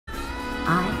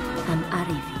I am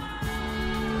Arivi,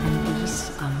 and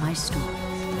these are my stories.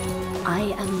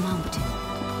 I am mountain,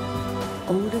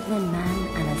 older than man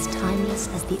and as timeless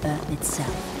as the earth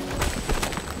itself.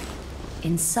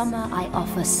 In summer, I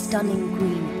offer stunning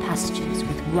green pastures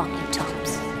with rocky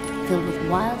tops, filled with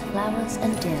wildflowers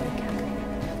and dairy cattle.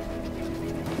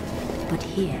 But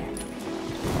here,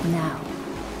 now,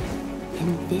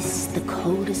 in this, the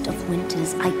coldest of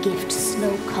winters, I gift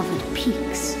snow-covered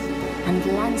peaks and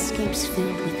landscapes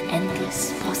filled with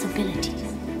endless possibilities.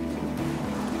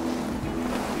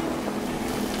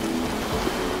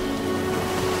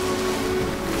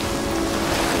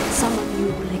 Some of you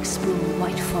will explore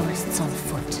white forests on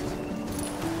foot.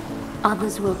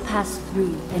 Others will pass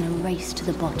through in a race to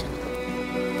the bottom.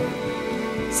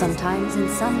 Sometimes in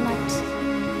sunlight,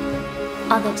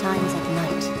 other times at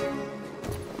night.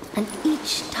 And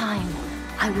each time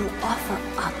I will offer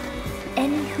up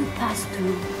any who pass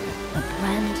through a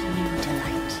brand new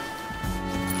delight.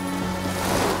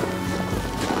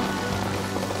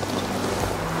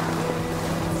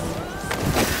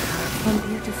 From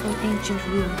beautiful ancient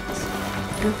ruins,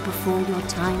 built before your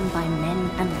time by men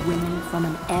and women from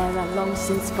an era long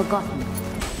since forgotten.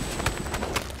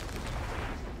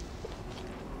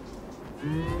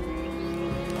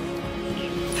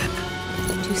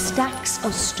 To stacks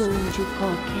of stones you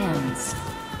call cairns,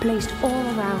 placed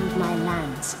all around my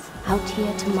lands, out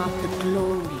here to mark the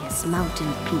glorious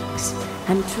mountain peaks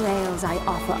and trails I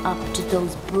offer up to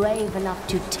those brave enough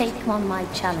to take on my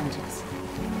challenges.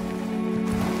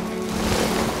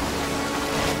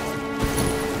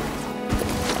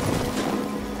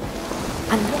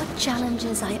 And what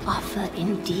challenges I offer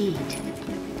indeed.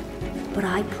 But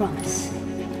I promise,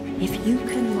 if you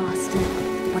can master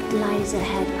what lies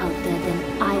ahead out there,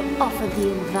 then I offer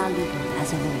the invaluable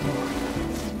as a reward.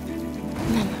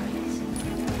 Memories.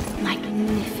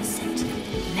 Magnificent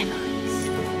memories.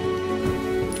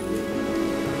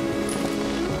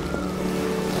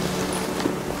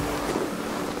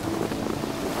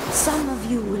 Some of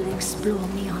you will explore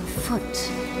me on foot,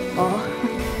 or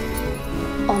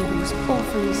on those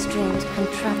awfully strange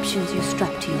contraptions you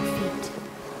strap to your feet,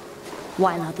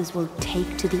 while others will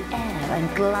take to the air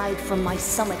and glide from my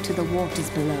summit to the waters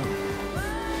below.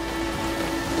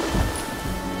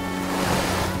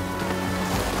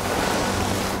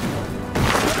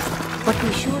 But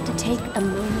be sure to take a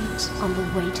moment on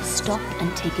the way to stop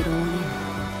and take it all in.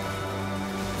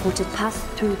 For to pass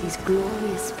through these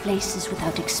glorious places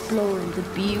without exploring the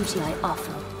beauty I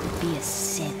offer would be a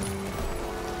sin.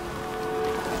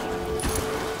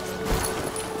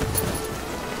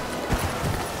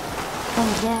 From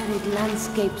varied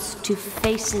landscapes to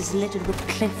faces littered with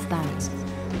cliff bands,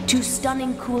 to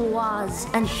stunning couloirs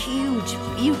and huge,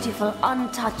 beautiful,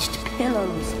 untouched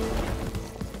pillows.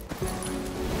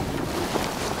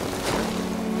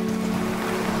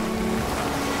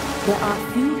 There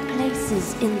are few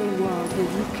places in the world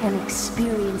where you can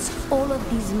experience all of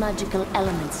these magical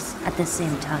elements at the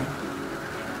same time.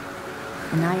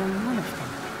 And I am one of them.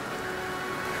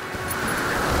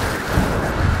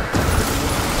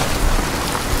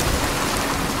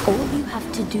 All you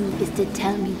have to do is to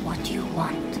tell me what you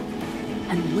want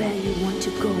and where you want to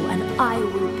go, and I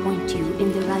will point you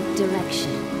in the right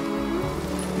direction.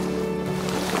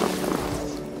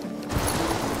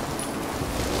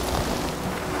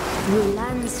 Through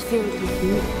lands filled with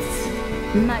myths,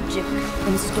 magic,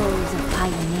 and stories of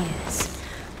pioneers,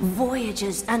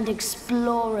 voyagers and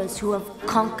explorers who have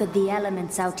conquered the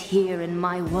elements out here in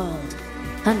my world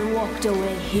and walked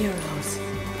away heroes.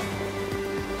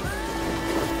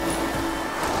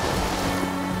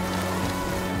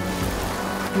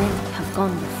 Many have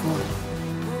gone before you,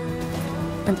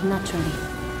 and naturally,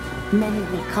 many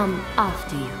will come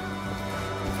after you.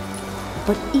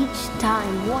 But each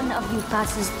time one of you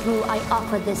passes through, I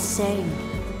offer the same.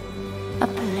 A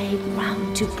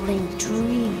playground to bring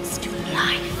dreams to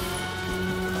life.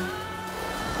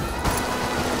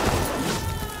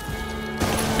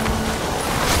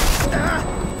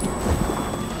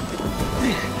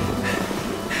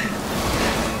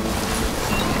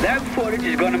 That footage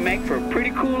is going to make for a pretty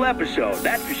cool episode,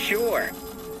 that's for sure.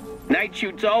 Night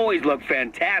shoots always look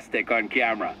fantastic on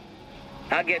camera.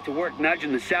 I'll get to work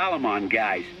nudging the Salomon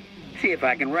guys. See if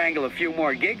I can wrangle a few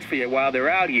more gigs for you while they're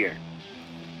out here.